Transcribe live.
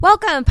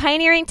Welcome,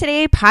 Pioneering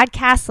Today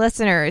podcast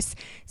listeners.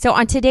 So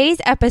on today's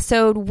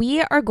episode,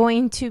 we are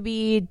going to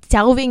be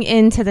delving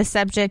into the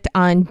subject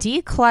on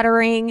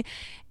decluttering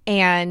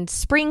and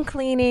spring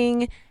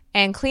cleaning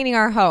and cleaning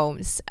our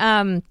homes.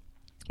 You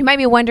might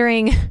be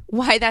wondering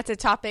why that's a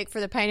topic for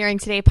the Pioneering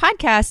Today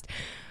podcast,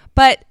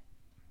 but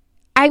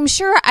I'm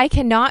sure I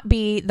cannot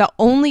be the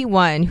only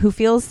one who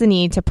feels the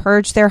need to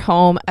purge their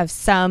home of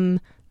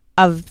some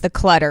of the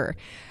clutter.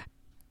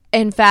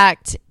 In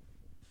fact,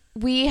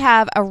 we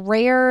have a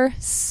rare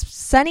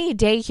sunny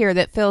day here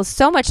that feels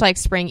so much like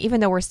spring, even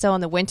though we're still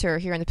in the winter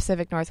here in the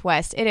Pacific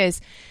Northwest. It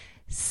is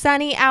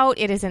sunny out.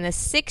 It is in the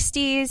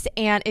 60s,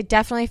 and it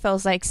definitely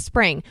feels like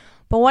spring.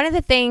 But one of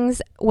the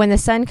things when the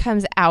sun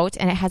comes out,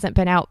 and it hasn't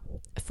been out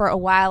for a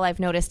while, I've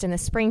noticed in the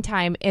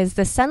springtime, is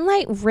the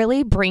sunlight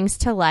really brings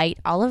to light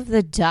all of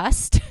the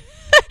dust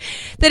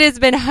that has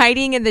been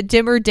hiding in the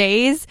dimmer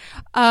days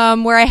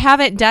where I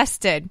haven't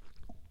dusted.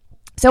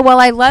 So while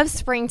I love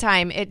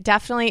springtime, it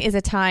definitely is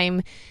a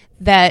time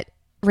that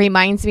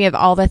reminds me of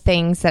all the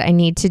things that I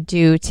need to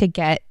do to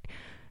get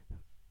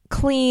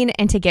clean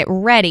and to get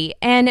ready.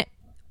 And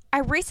I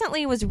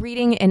recently was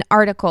reading an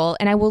article,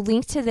 and I will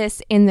link to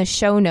this in the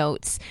show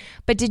notes.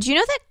 But did you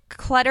know that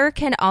clutter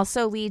can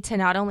also lead to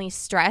not only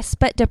stress,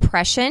 but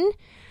depression?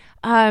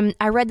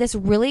 I read this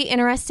really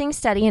interesting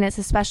study, and it's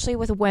especially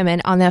with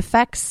women, on the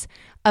effects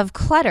of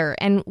clutter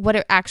and what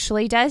it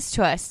actually does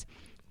to us.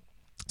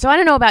 So I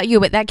don't know about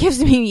you, but that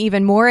gives me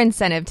even more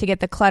incentive to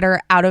get the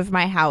clutter out of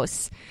my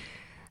house.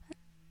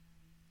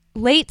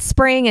 Late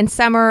spring and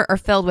summer are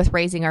filled with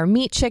raising our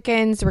meat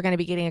chickens. We're going to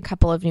be getting a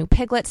couple of new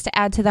piglets to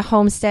add to the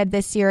homestead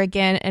this year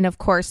again. And of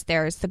course,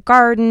 there's the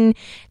garden,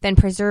 then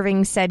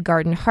preserving said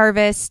garden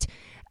harvest.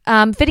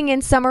 Fitting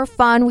in summer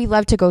fun. We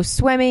love to go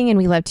swimming and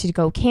we love to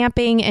go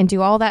camping and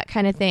do all that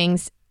kind of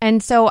things.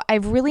 And so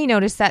I've really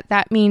noticed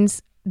that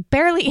means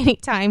barely any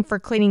time for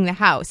cleaning the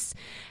house.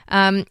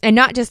 And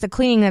not just the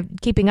cleaning of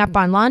keeping up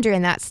on laundry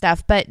and that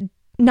stuff, but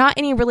not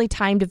any really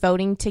time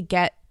devoting to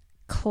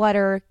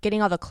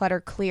getting all the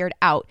clutter cleared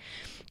out.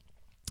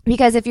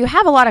 Because if you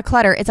have a lot of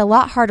clutter, it's a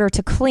lot harder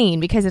to clean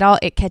because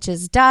it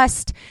catches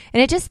dust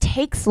and it just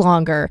takes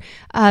longer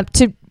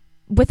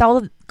with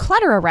all the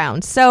clutter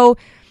around. So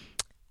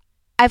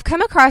I've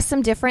come across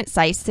some different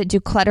sites that do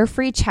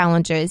clutter-free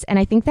challenges, and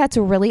I think that's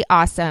really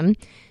awesome.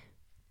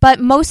 But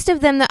most of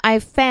them that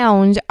I've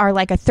found are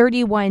like a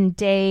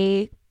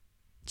 31-day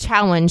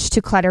challenge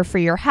to clutter for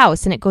your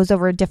house, and it goes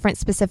over different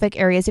specific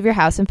areas of your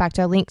house. In fact,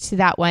 I'll link to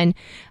that one.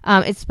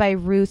 It's by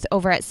Ruth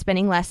over at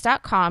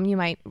spinningless.com. You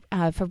might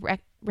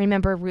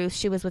remember Ruth.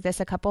 She was with us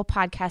a couple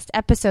podcast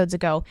episodes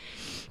ago.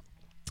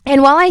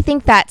 And while I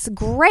think that's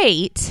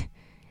great,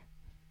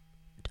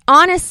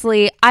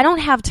 honestly, I don't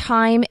have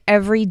time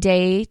every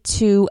day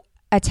to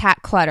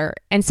attack clutter.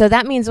 And so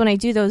that means when I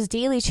do those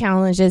daily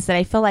challenges that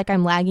I feel like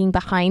I'm lagging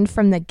behind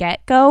from the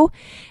get-go,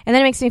 and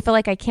then it makes me feel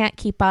like I can't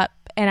keep up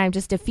and I'm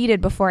just defeated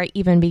before I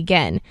even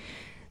begin.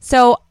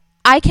 So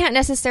I can't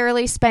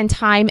necessarily spend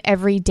time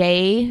every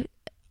day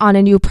on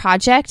a new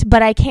project,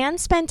 but I can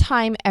spend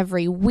time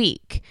every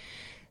week.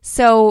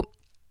 So,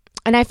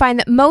 and I find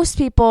that most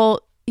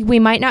people, we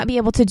might not be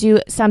able to do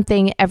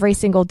something every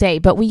single day,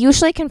 but we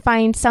usually can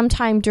find some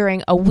time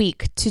during a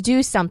week to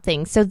do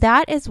something. So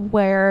that is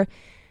where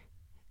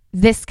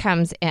this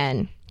comes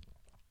in.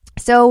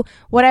 So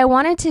what I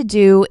wanted to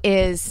do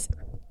is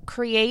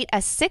create a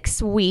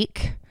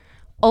 6-week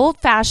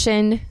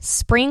old-fashioned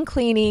spring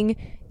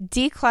cleaning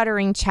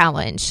decluttering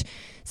challenge.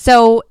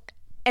 So,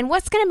 and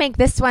what's going to make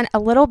this one a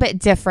little bit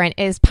different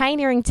is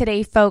Pioneering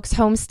Today folks,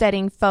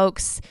 homesteading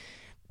folks,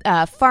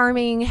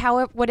 farming,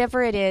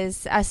 whatever it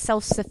is,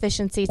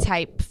 self-sufficiency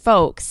type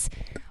folks.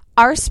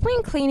 Our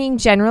spring cleaning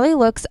generally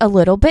looks a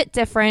little bit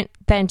different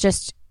than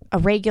just a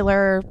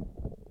regular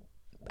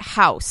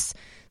house.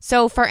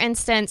 So for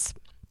instance,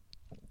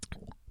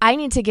 I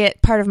need to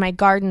get part of my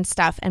garden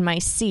stuff and my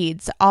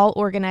seeds all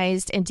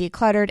organized and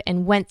decluttered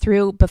and went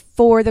through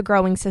before the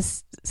growing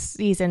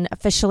season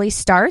officially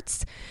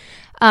starts.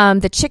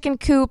 The chicken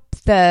coop,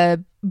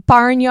 the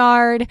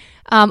barnyard,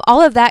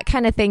 all of that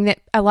kind of thing that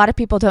a lot of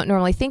people don't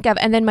normally think of.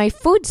 And then my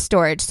food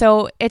storage.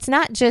 So it's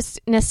not just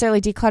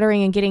necessarily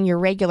decluttering and getting your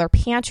regular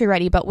pantry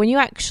ready, but when you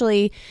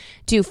actually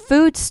do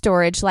food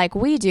storage like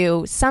we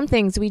do, some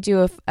things we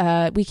do,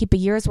 we keep a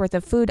year's worth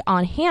of food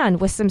on hand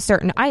with some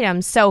certain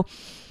items. So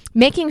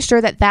making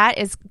sure that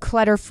is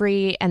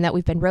clutter-free and that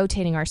we've been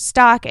rotating our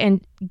stock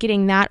and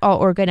getting that all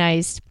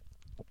organized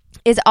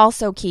is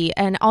also key,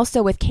 and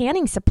also with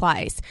canning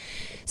supplies.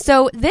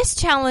 So this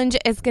challenge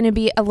is going to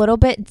be a little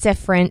bit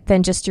different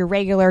than just your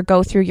regular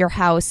go through your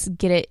house,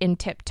 get it in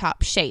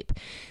tip-top shape.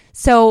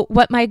 So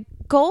what my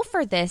goal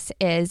for this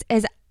is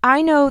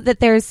I know that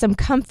there's some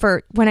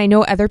comfort when I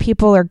know other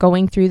people are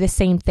going through the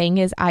same thing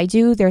as I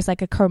do. There's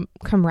like a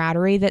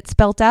camaraderie that's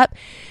built up.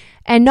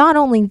 And not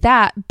only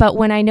that, but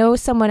when I know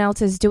someone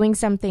else is doing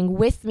something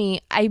with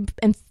me,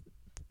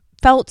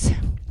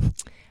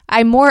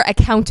 I'm more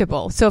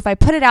accountable. So if I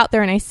put it out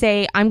there and I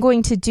say, I'm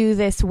going to do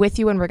this with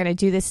you and we're going to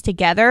do this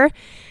together,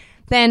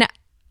 then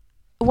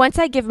once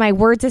I give my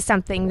word to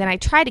something, then I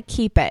try to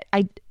keep it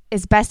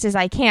as best as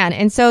I can.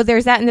 And so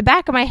there's that in the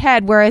back of my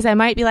head, whereas I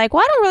might be like,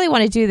 well, I don't really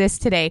want to do this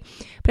today.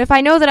 But if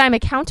I know that I'm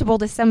accountable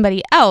to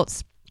somebody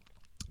else,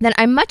 then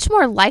I'm much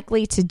more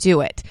likely to do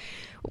it,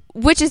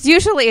 which is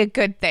usually a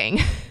good thing.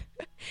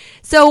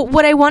 So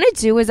what I want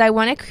to do is I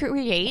want to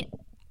create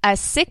a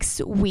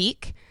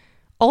 6-week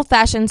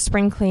old-fashioned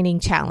spring cleaning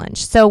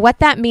challenge. So what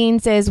that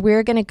means is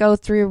we're going to go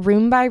through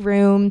room by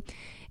room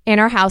in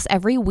our house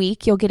every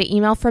week. You'll get an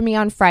email from me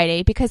on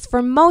Friday, because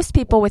for most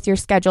people with your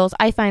schedules,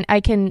 I find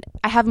I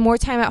have more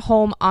time at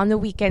home on the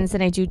weekends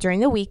than I do during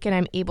the week, and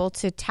I'm able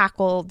to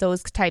tackle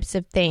those types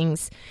of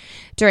things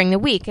during the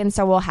week. And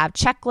so we'll have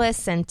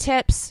checklists and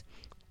tips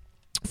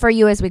for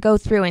you as we go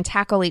through and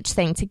tackle each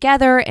thing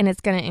together. And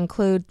it's going to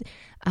include,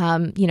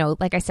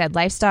 like I said,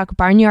 livestock,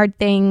 barnyard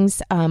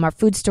things, our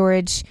food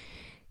storage,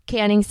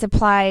 canning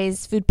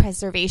supplies, food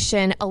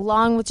preservation,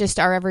 along with just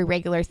our every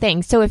regular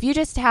thing. So if you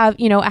just have,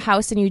 a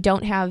house and you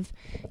don't have,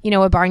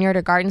 a barnyard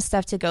or garden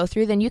stuff to go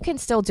through, then you can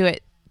still do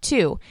it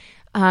too.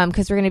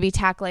 Because we're going to be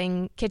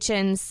tackling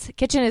kitchens.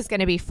 Kitchen is going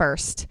to be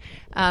first,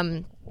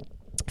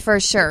 for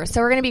sure.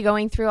 So we're going to be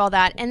going through all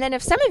that. And then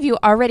if some of you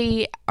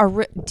already are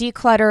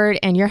decluttered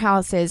and your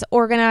house is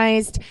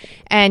organized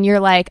and you're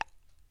like,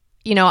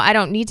 I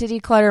don't need to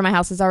declutter, my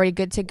house is already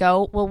good to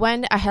go. Well,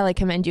 one, I highly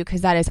commend you,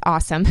 because that is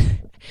awesome.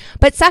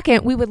 But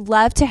second, we would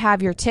love to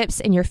have your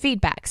tips and your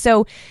feedback.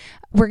 So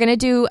we're going to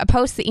do a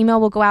post. The email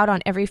will go out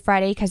on every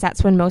Friday, because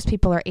that's when most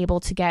people are able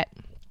to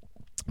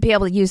be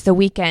able to use the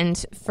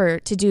weekend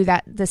to do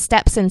that, the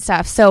steps and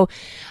stuff. So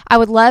I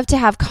would love to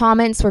have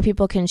comments where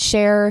people can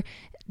share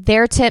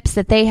their tips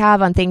that they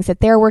have on things that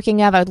they're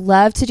working on. I would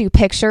love to do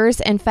pictures.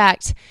 In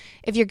fact,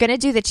 if you're going to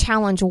do the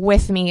challenge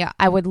with me,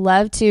 I would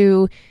love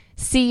to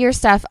see your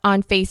stuff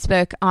on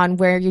Facebook on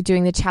where you're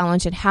doing the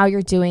challenge and how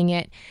you're doing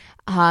it,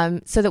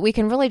 so that we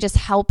can really just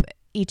help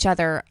each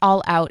other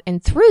all out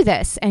and through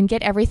this and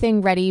get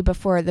everything ready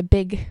before the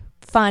big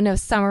fun of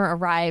summer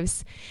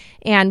arrives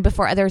and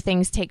before other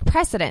things take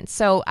precedence.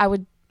 So I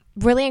would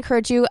really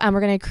encourage you. We're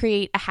going to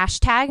create a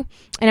hashtag,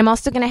 and I'm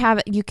also going to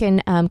have, you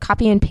can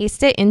copy and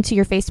paste it into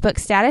your Facebook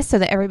status so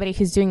that everybody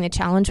who's doing the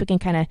challenge, we can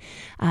kind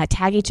of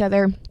tag each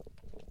other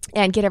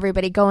and get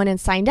everybody going and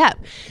signed up.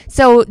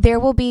 So there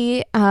will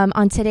be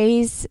on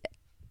today's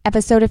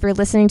episode, if you're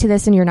listening to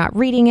this and you're not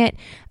reading it,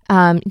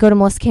 go to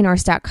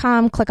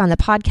melissaknorris.com, click on the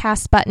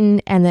podcast button,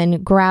 and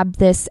then grab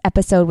this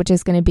episode, which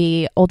is going to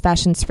be Old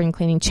Fashioned Spring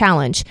Cleaning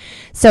Challenge.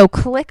 So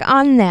click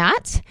on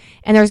that,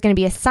 and there's going to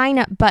be a sign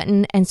up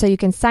button. And so you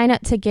can sign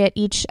up to get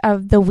each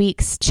of the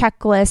week's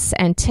checklists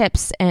and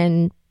tips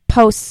and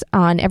posts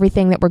on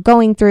everything that we're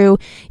going through.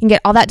 You can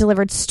get all that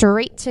delivered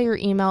straight to your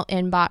email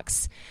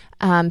inbox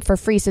for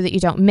free, so that you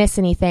don't miss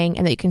anything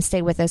and that you can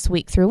stay with us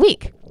week through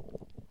week.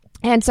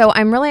 And so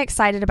I'm really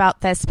excited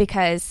about this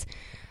because,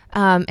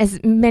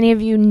 as many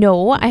of you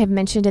know, I have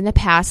mentioned in the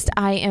past,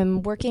 I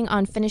am working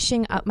on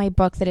finishing up my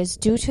book that is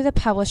due to the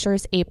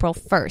publishers April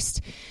 1st.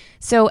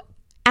 So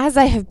as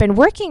I have been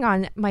working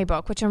on my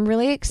book, which I'm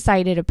really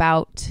excited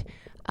about,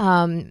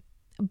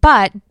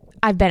 but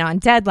I've been on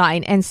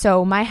deadline, and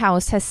so my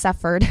house has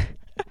suffered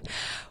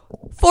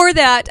for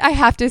that, I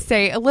have to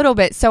say, a little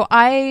bit. So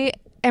I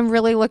am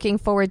really looking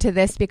forward to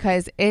this,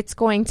 because it's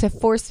going to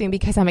force me,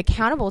 because I'm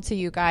accountable to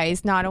you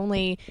guys, not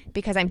only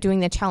because I'm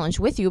doing the challenge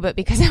with you, but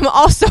because I'm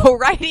also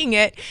writing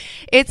it.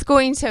 It's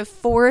going to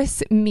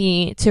force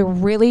me to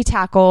really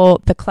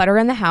tackle the clutter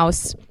in the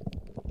house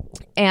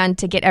and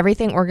to get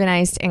everything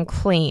organized and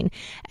clean.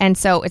 And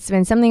so it's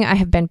been something I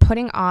have been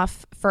putting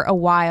off for a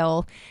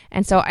while.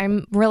 And so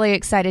I'm really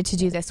excited to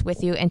do this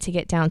with you and to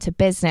get down to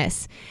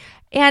business.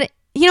 And,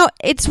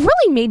 it's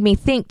really made me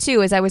think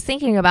too, as I was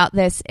thinking about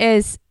this,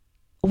 is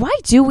why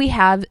do we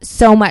have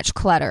so much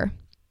clutter?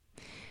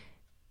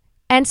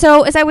 And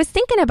so as I was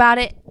thinking about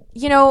it,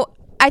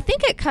 I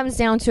think it comes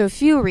down to a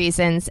few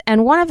reasons.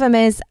 And one of them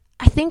is,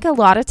 I think a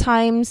lot of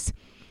times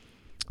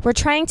we're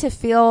trying to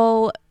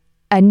feel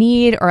a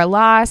need or a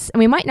loss, and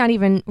we might not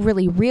even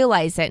really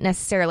realize it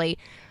necessarily.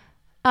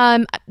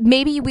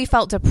 Maybe we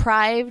felt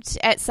deprived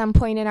at some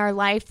point in our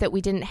life, that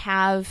we didn't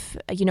have,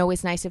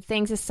 as nice of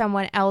things as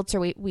someone else, or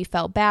we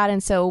felt bad.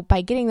 And so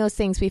by getting those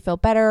things, we feel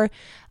better.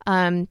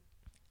 And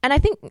I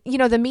think,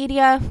 the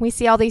media, we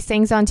see all these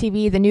things on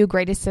TV, the new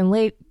greatest and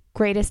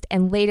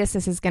latest,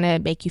 this is going to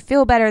make you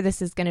feel better.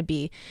 This is going to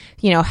be,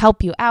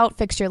 help you out,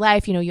 fix your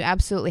life. You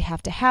absolutely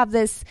have to have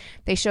this.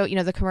 They show,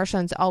 the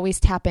commercials always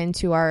tap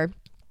into our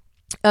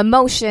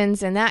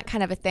emotions and that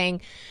kind of a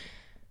thing.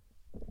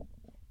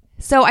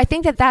 So I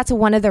think that that's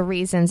one of the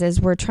reasons,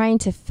 is we're trying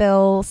to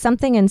fill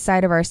something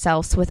inside of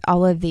ourselves with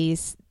all of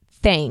these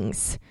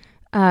things.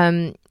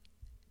 And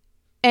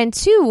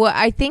two,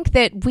 I think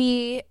that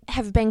we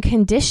have been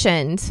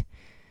conditioned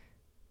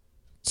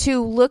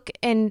to look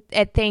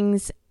at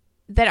things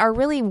that are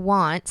really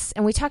wants.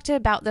 And we talked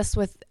about this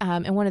with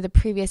in one of the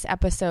previous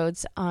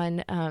episodes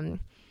on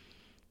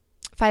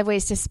 5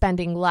 Ways to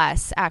Spending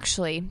Less,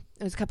 actually.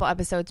 It was a couple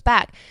episodes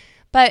back.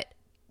 But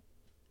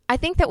I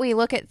think that we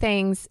look at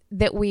things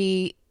that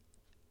we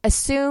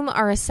assume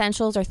our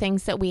essentials are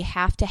things that we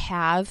have to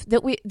have,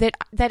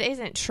 that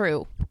isn't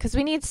true, because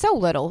we need so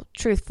little,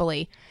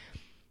 truthfully.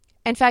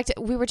 In fact,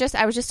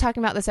 I was just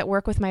talking about this at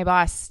work with my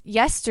boss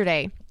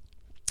yesterday,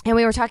 and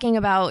we were talking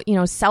about,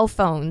 cell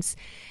phones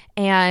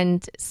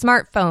and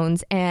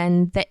smartphones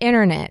and the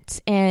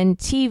internet and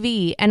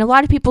TV. And a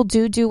lot of people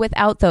do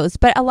without those.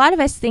 But a lot of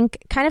us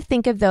kind of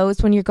think of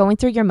those when you're going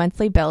through your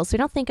monthly bills. We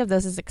don't think of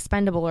those as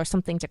expendable or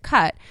something to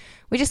cut.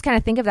 We just kind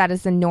of think of that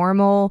as the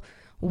normal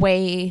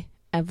way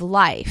of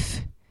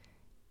life.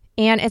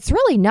 And it's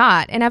really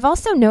not. And I've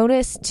also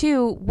noticed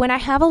too, when I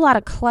have a lot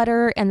of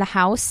clutter in the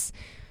house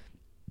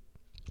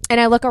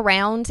and I look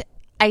around,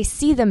 I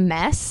see the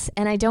mess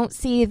and I don't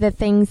see the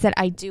things that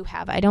I do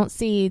have. I don't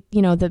see,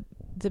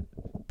 the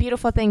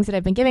beautiful things that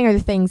I've been giving, or the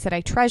things that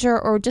I treasure,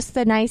 or just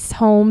the nice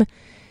home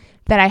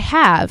that I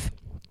have.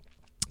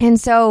 And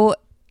so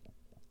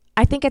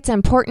I think it's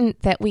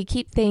important that we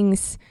keep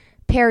things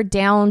pared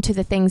down to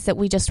the things that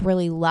we just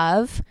really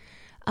love,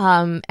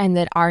 and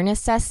that are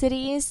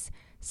necessities,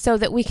 so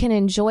that we can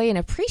enjoy and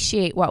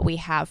appreciate what we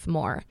have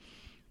more.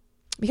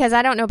 Because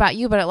I don't know about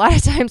you, but a lot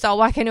of times I'll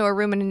walk into a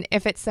room and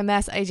if it's a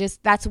mess,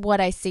 that's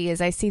what I see, is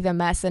I see the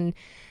mess and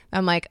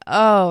I'm like,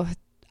 oh,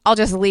 I'll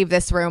just leave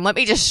this room. Let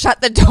me just shut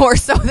the door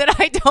so that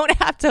I don't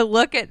have to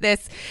look at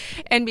this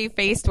and be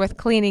faced with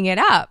cleaning it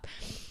up.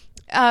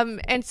 And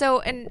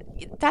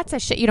that's a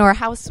shit. Our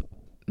house,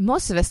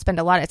 most of us spend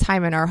a lot of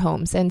time in our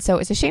homes. And so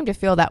it's a shame to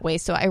feel that way.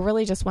 So I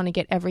really just want to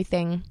get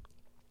everything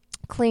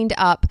cleaned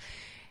up.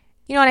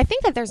 And I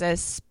think that there's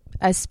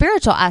a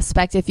spiritual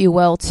aspect, if you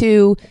will,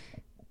 to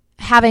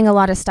having a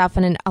lot of stuff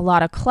and a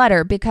lot of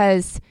clutter,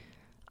 because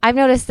I've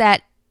noticed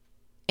that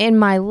in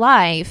my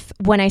life,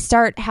 when I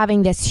start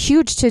having this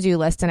huge to-do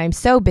list and I'm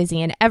so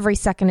busy and every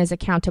second is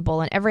accountable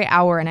and every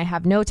hour, and I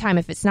have no time,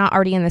 if it's not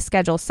already in the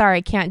schedule, sorry,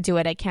 I can't do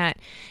it. I can't,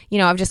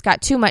 I've just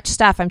got too much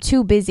stuff. I'm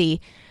too busy.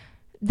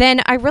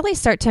 Then I really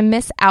start to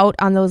miss out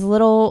on those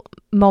little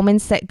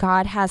moments that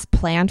God has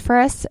planned for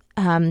us,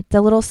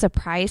 the little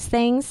surprise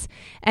things.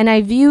 And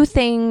I view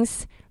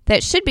things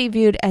that should be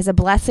viewed as a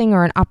blessing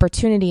or an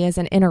opportunity as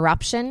an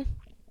interruption.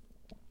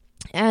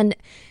 And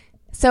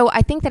so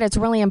I think that it's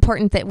really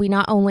important that we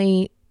not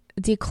only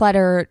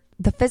declutter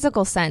the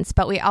physical sense,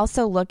 but we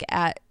also look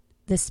at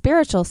the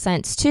spiritual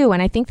sense too.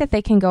 And I think that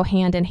they can go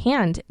hand in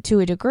hand to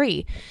a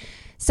degree.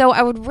 So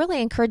I would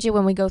really encourage you,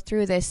 when we go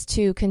through this,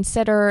 to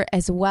consider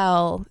as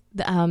well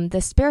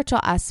the spiritual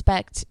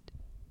aspect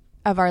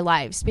of our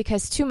lives,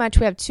 because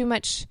we have too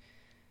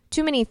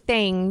many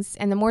things,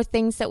 and the more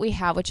things that we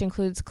have, which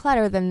includes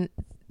clutter, then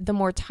the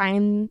more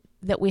time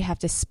that we have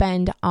to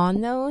spend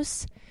on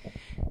those.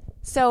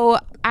 So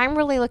I'm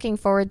really looking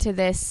forward to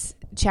this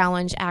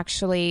challenge,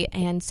 actually.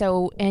 And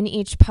so in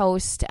each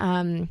post,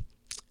 I'll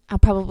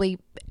probably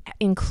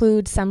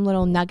include some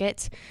little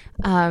nugget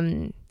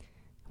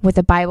with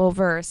a Bible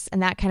verse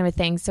and that kind of a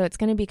thing. So it's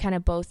going to be kind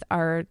of both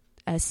our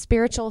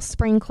spiritual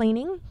spring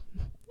cleaning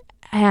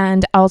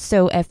and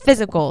also a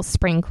physical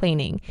spring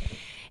cleaning.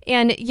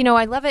 And,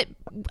 I love it.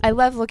 I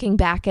love looking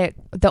back at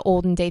the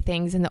olden day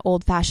things and the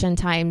old fashioned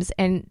times.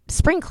 And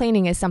spring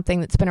cleaning is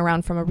something that's been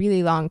around from a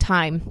really long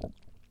time.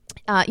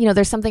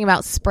 There's something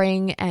about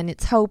spring and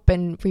its hope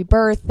and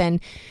rebirth, and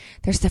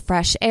there's the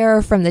fresh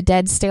air from the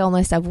dead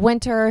staleness of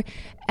winter.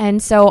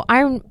 And so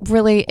I'm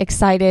really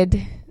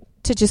excited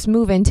to just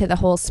move into the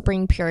whole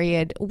spring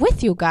period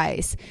with you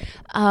guys.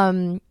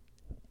 I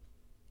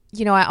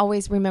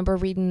always remember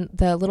reading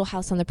the Little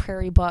House on the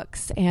Prairie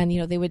books, and,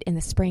 they would, in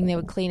the spring, they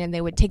would clean and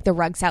they would take the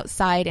rugs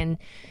outside and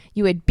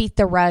you would beat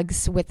the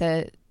rugs with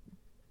a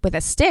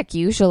stick,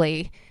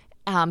 usually,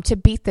 to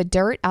beat the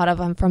dirt out of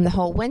them from the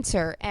whole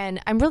winter.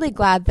 And I'm really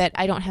glad that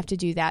I don't have to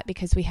do that,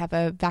 because we have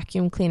a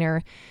vacuum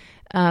cleaner,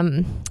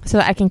 so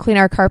that I can clean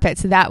our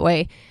carpets that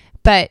way.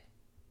 But,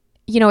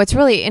 it's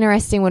really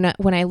interesting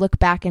when I look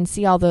back and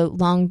see all the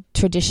long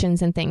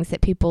traditions and things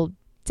that people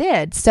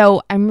did.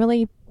 So I'm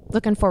really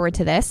looking forward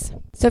to this.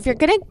 So if you're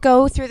going to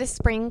go through the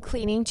spring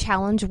cleaning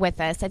challenge with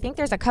us, I think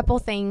there's a couple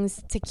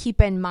things to keep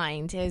in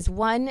mind.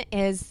 One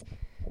is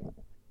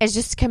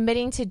just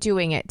committing to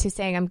doing it, to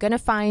saying, I'm going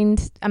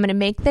to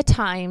make the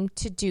time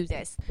to do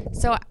this.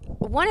 So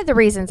one of the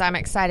reasons I'm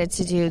excited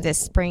to do this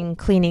spring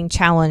cleaning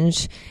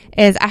challenge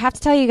is I have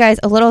to tell you guys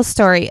a little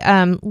story.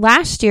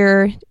 Last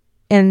year,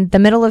 in the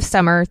middle of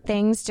summer,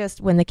 things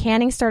just, when the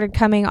canning started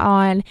coming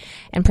on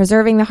and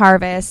preserving the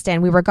harvest,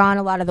 and we were gone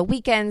a lot of the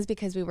weekends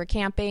because we were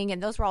camping,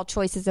 and those were all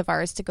choices of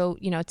ours to go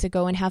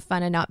and have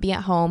fun and not be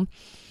at home.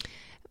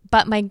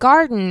 But my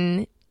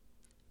garden,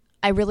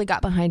 I really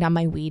got behind on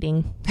my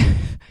weeding.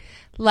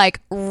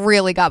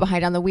 Really got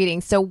behind on the weeding.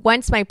 So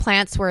once my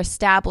plants were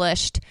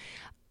established,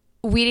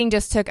 weeding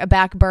just took a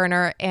back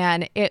burner,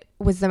 and it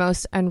was the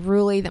most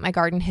unruly that my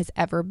garden has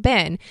ever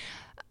been.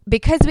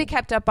 Because we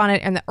kept up on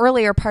it in the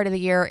earlier part of the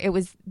year,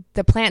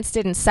 the plants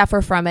didn't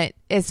suffer from it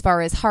as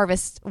far as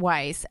harvest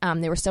wise.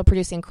 They were still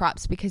producing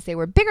crops because they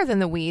were bigger than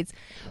the weeds,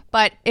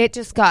 but it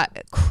just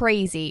got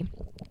crazy.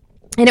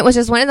 And it was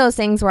just one of those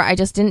things where I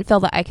just didn't feel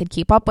that I could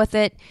keep up with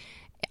it.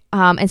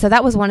 And so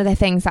that was one of the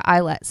things that I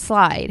let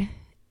slide.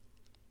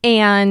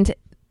 And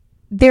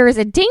there is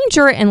a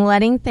danger in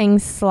letting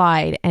things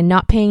slide and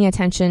not paying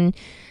attention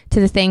to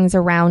the things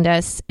around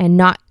us and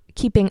not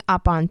keeping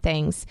up on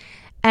things.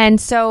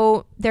 And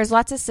so there's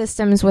lots of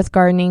systems with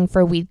gardening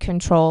for weed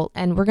control,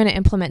 and we're going to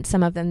implement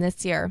some of them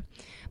this year.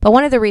 But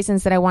one of the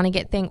reasons that I want to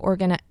get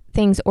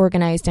things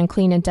organized and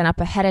clean and done up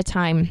ahead of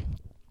time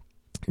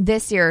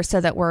this year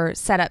so that we're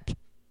set up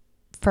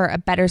for a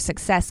better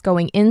success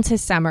going into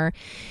summer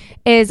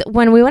is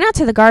when we went out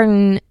to the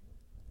garden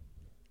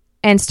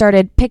and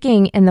started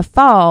picking in the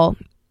fall,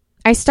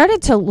 I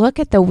started to look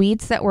at the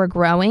weeds that were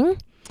growing,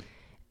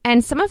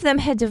 and some of them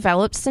had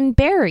developed some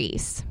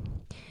berries,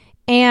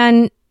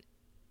 and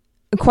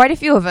quite a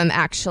few of them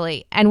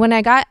actually. And when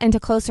I got into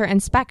closer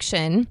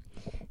inspection,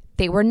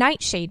 they were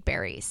nightshade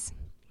berries.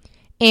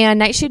 And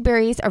nightshade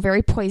berries are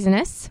very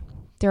poisonous.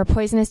 They're a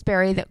poisonous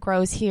berry that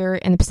grows here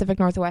in the Pacific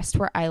Northwest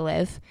where I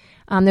live.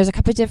 There's a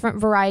couple of different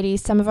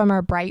varieties. Some of them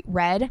are bright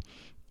red,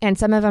 and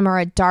some of them are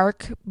a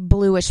dark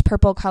bluish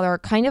purple color,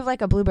 kind of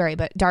like a blueberry,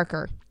 but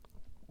darker.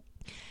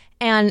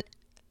 And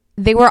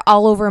they were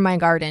all over my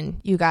garden,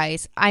 you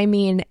guys. I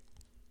mean,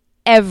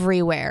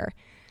 everywhere.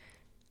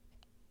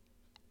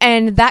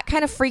 And that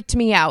kind of freaked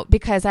me out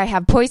because I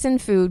have poison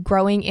food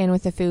growing in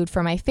with the food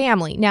for my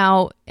family.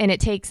 Now, and it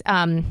takes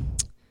 5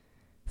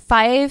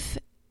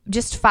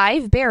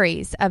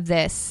 berries of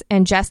this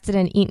ingested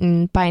and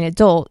eaten by an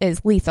adult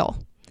is lethal.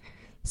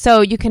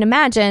 So you can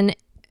imagine,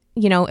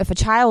 if a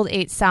child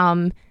ate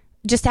some,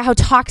 just how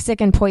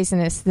toxic and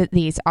poisonous that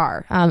these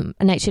are.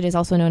 A nightshade is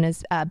also known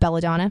as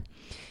belladonna.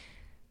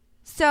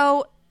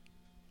 So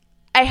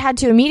I had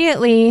to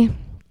immediately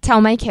tell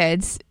my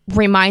kids,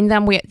 remind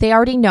them, they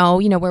already know,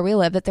 where we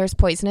live, that there's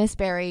poisonous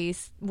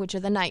berries, which are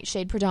the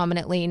nightshade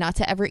predominantly, not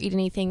to ever eat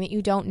anything that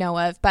you don't know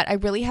of. But I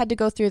really had to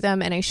go through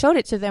them, and I showed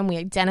it to them. We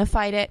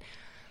identified it,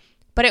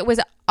 but it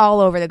was all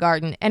over the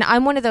garden. And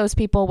I'm one of those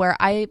people where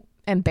I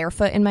am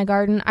barefoot in my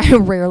garden. I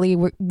rarely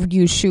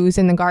use shoes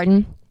in the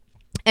garden.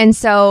 And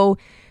so,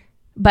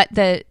 but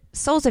the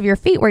soles of your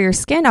feet where your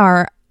skin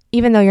are,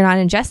 even though you're not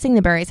ingesting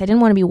the berries, I didn't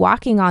want to be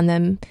walking on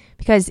them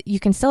because you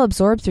can still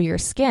absorb through your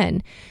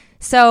skin.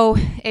 So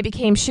it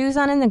became shoes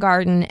on in the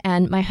garden,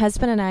 and my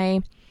husband and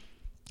I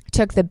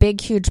took the big,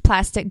 huge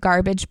plastic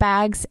garbage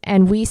bags,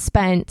 and we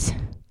spent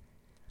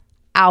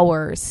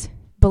hours.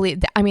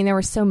 There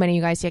were so many,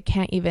 you guys, you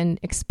can't even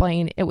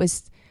explain. It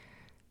was,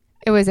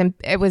 I was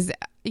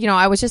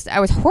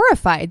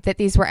horrified that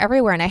these were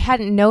everywhere, and I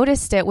hadn't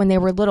noticed it when they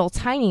were little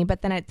tiny,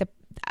 but then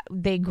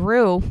they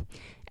grew,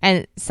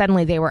 and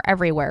suddenly they were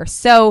everywhere.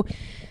 So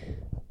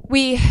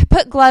we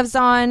put gloves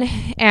on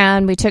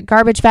and we took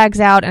garbage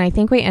bags out, and I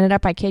think we ended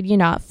up, I kid you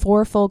not,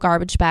 4 full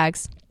garbage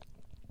bags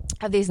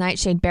of these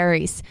nightshade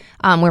berries.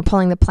 We're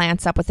pulling the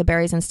plants up with the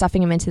berries and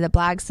stuffing them into the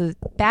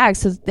bags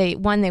so they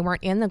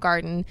weren't in the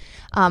garden,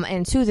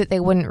 and 2, that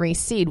they wouldn't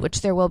reseed, which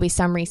there will be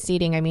some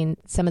reseeding. I mean,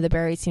 some of the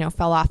berries,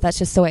 fell off. That's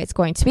just the way it's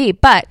going to be.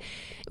 But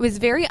it was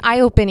very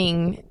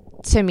eye-opening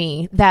to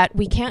me that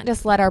we can't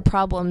just let our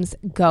problems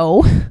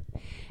go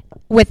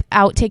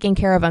without taking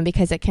care of them,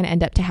 because it can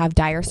end up to have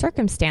dire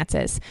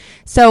circumstances.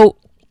 So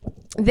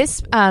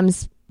this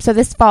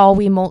fall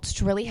we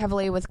mulched really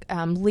heavily with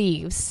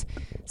leaves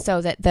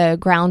so that the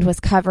ground was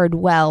covered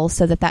well,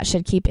 so that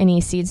should keep any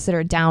seeds that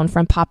are down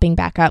from popping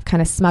back up,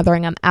 kind of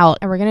smothering them out.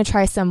 And we're going to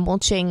try some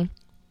mulching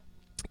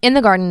in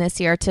the garden this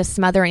year to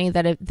smother any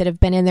that have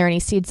been in there, any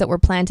seeds that were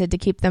planted, to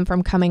keep them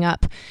from coming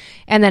up.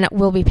 And then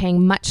we'll be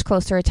paying much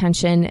closer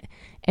attention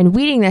and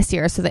weeding this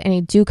year so that any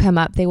do come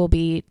up, they will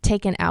be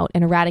taken out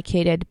and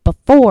eradicated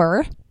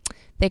before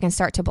they can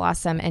start to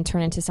blossom and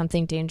turn into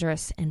something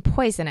dangerous and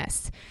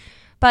poisonous.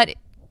 But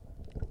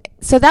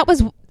so that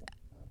was,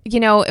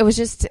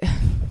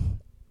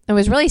 it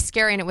was really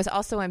scary, and it was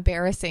also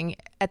embarrassing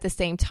at the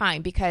same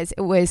time, because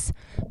it was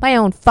my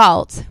own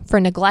fault for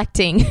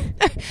neglecting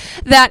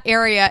that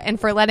area and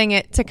for letting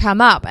it to come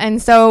up. And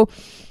so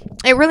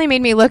it really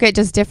made me look at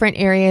just different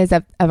areas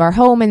of our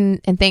home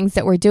and things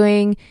that we're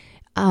doing,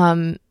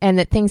 and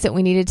the things that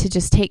we needed to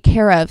just take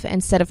care of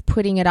instead of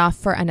putting it off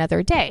for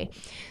another day.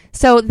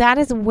 So that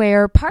is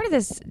where part of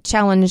this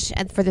challenge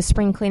for the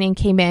spring cleaning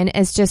came in,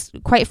 is just,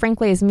 quite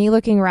frankly, is me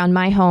looking around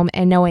my home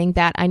and knowing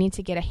that I need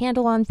to get a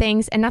handle on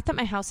things. And not that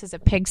my house is a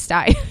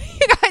pigsty.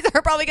 You guys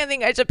are probably going to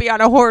think I should be on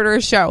a hoarder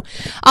show.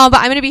 But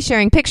I'm going to be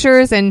sharing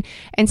pictures and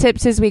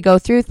tips as we go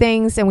through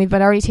things. And we've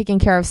been already taking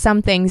care of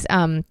some things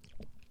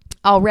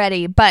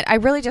already. But I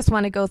really just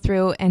want to go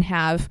through and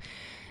have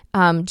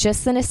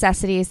just the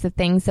necessities, the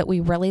things that we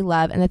really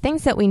love, and the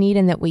things that we need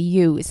and that we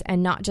use,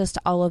 and not just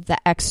all of the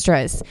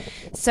extras.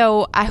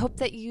 So I hope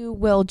that you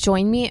will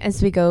join me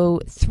as we go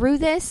through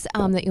this,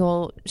 that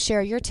you'll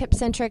share your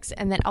tips and tricks,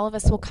 and that all of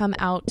us will come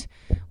out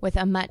with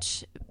a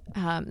much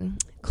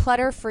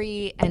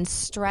clutter-free and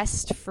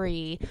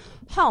stress-free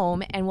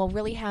home, and we'll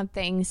really have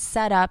things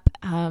set up.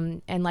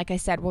 And like I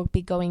said, we'll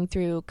be going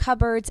through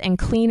cupboards and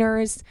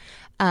cleaners.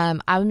 I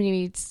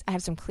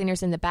have some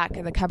cleaners in the back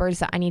of the cupboards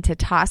that I need to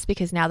toss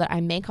because now that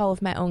I make all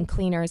of my own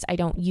cleaners, I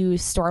don't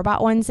use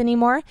store-bought ones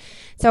anymore.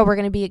 So we're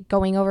going to be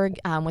going over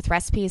with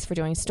recipes for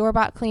doing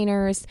store-bought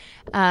cleaners.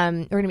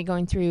 We're going to be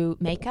going through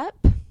makeup.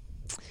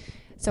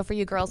 So for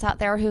you girls out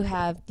there who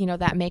have,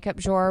 that makeup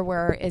drawer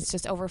where it's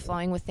just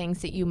overflowing with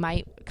things that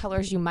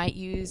colors you might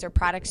use or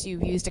products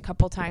you've used a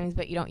couple times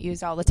but you don't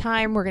use all the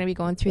time, we're going to be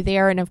going through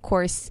there. And of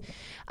course,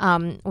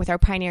 with our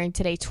Pioneering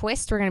Today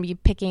twist, we're going to be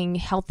picking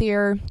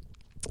healthier,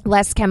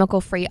 less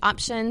chemical-free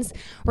options.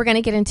 We're going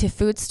to get into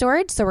food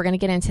storage. So we're going to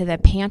get into the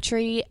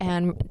pantry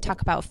and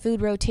talk about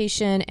food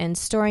rotation and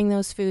storing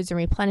those foods and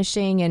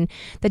replenishing and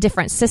the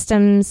different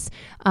systems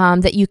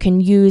that you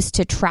can use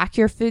to track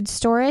your food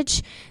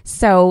storage.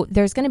 So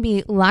there's going to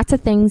be lots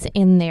of things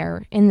in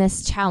there in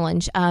this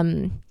challenge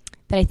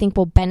that I think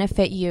will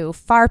benefit you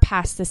far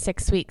past the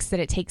 6 weeks that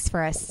it takes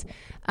for us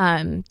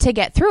to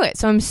get through it.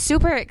 So I'm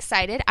super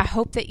excited. I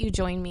hope that you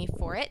join me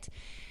for it.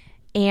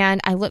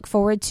 And I look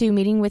forward to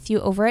meeting with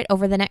you over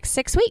the next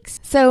 6 weeks.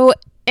 So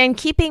in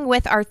keeping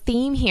with our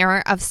theme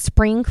here of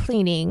spring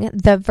cleaning,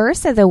 the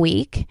verse of the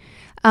week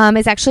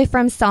is actually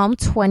from Psalm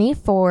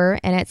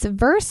 24, and it's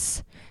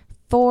verse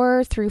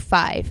 4 through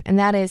 5. And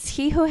that is,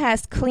 "He who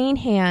has clean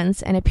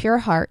hands and a pure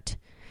heart,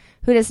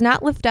 who does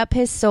not lift up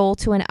his soul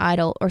to an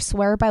idol or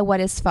swear by what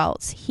is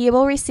false, he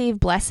will receive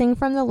blessing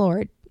from the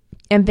Lord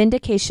and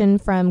vindication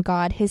from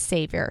God his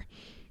Savior.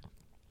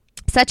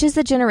 Such is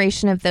the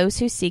generation of those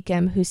who seek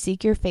him, who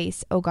seek your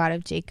face, O God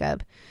of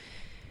Jacob."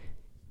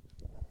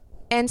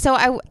 And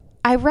so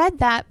I read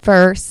that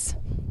verse,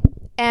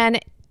 and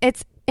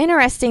it's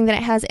interesting that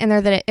it has in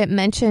there that it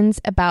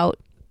mentions about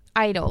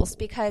idols,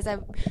 because I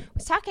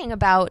was talking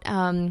about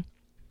on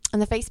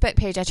the Facebook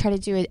page, I try to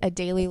do a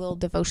daily little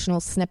devotional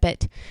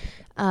snippet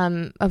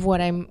of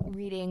what I'm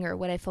reading or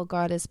what I feel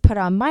God has put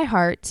on my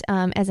heart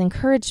as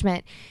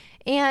encouragement.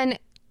 And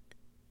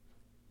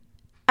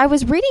I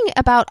was reading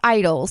about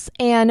idols,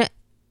 and,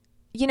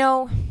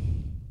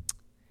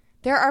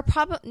 there are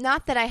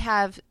not that I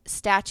have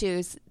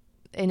statues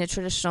in a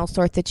traditional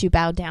sort that you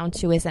bow down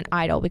to as an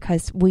idol,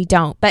 because we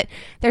don't, but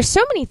there's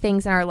so many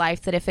things in our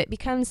life that if it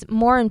becomes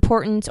more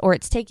important or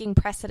it's taking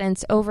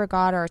precedence over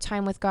God or our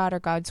time with God or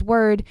God's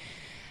word,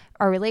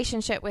 our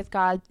relationship with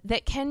God,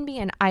 that can be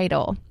an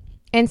idol.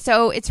 And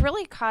so it's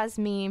really caused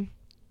me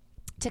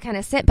to kind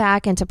of sit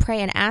back and to pray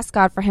and ask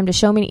God for him to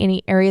show me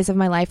any areas of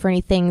my life or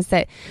any things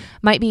that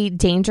might be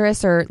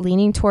dangerous or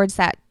leaning towards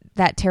that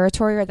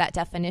territory or that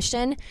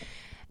definition,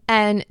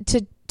 and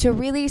to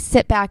really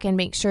sit back and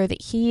make sure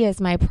that he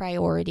is my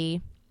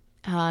priority,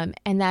 and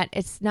that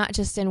it's not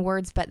just in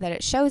words, but that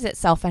it shows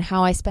itself in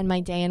how I spend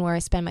my day and where I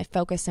spend my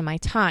focus and my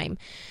time.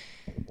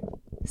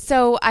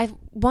 So I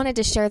wanted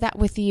to share that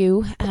with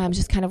you,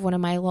 just kind of one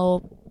of my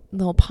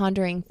little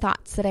pondering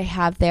thoughts that I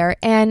have there.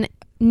 And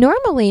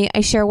normally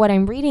I share what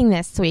I'm reading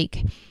this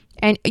week,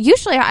 and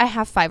usually I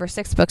have 5 or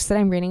 6 books that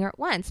I'm reading at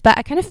once, but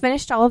I kind of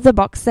finished all of the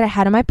books that I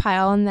had in my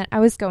pile and that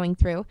I was going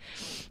through.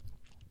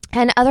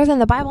 And other than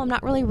the Bible, I'm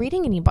not really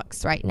reading any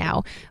books right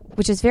now,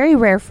 which is very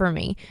rare for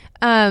me.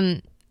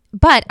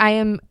 But I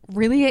am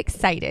really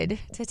excited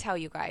to tell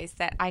you guys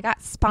that I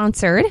got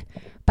sponsored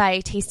by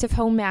Taste of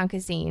Home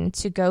magazine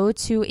to go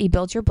to a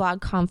Build Your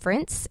Blog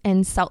conference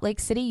in Salt Lake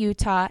City,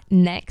 Utah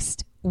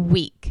next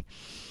week.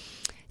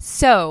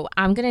 So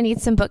I'm going to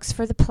need some books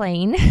for the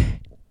plane.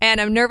 And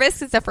I'm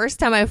nervous. It's the first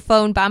time I've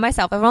flown by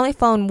myself. I've only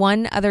flown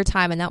one other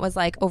time, and that was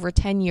like over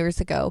 10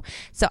 years ago.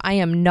 So I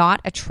am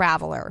not a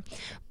traveler,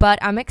 but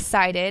I'm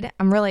excited.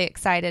 I'm really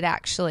excited,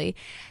 actually.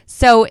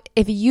 So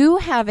if you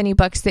have any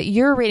books that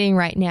you're reading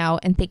right now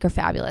and think are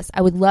fabulous,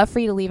 I would love for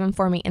you to leave them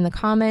for me in the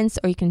comments,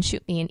 or you can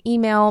shoot me an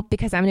email,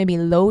 because I'm going to be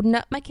loading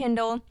up my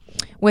Kindle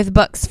with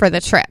books for the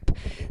trip.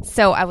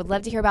 So I would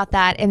love to hear about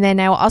that. And then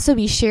I will also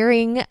be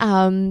sharing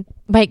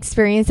my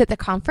experience at the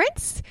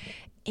conference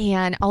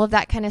and all of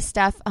that kind of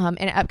stuff in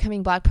an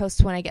upcoming blog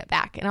post when I get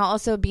back. And I'll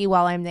also be,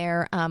 while I'm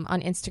there, on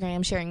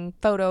Instagram sharing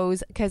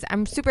photos, because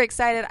I'm super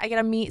excited. I get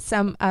to meet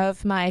some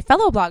of my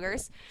fellow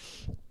bloggers,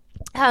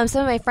 some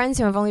of my friends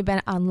who have only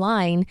been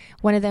online.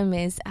 One of them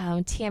is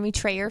Tammy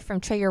Trayer from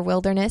Trayer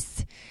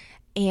Wilderness,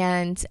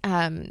 and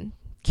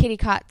Katie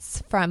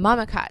Kotz from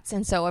Mama Kotz.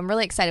 And so I'm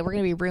really excited. We're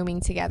going to be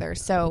rooming together.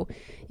 So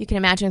you can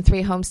imagine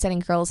 3 homesteading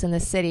girls in the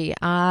city.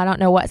 I don't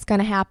know what's going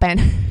to happen.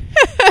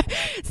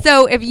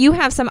 So if you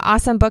have some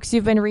awesome books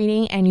you've been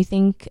reading and you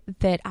think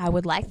that I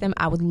would like them,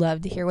 I would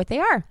love to hear what they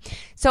are.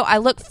 So I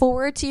look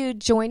forward to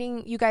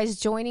you guys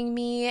joining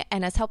me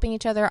and us helping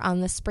each other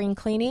on the spring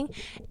cleaning.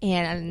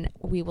 And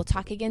we will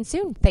talk again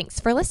soon. Thanks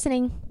for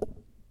listening.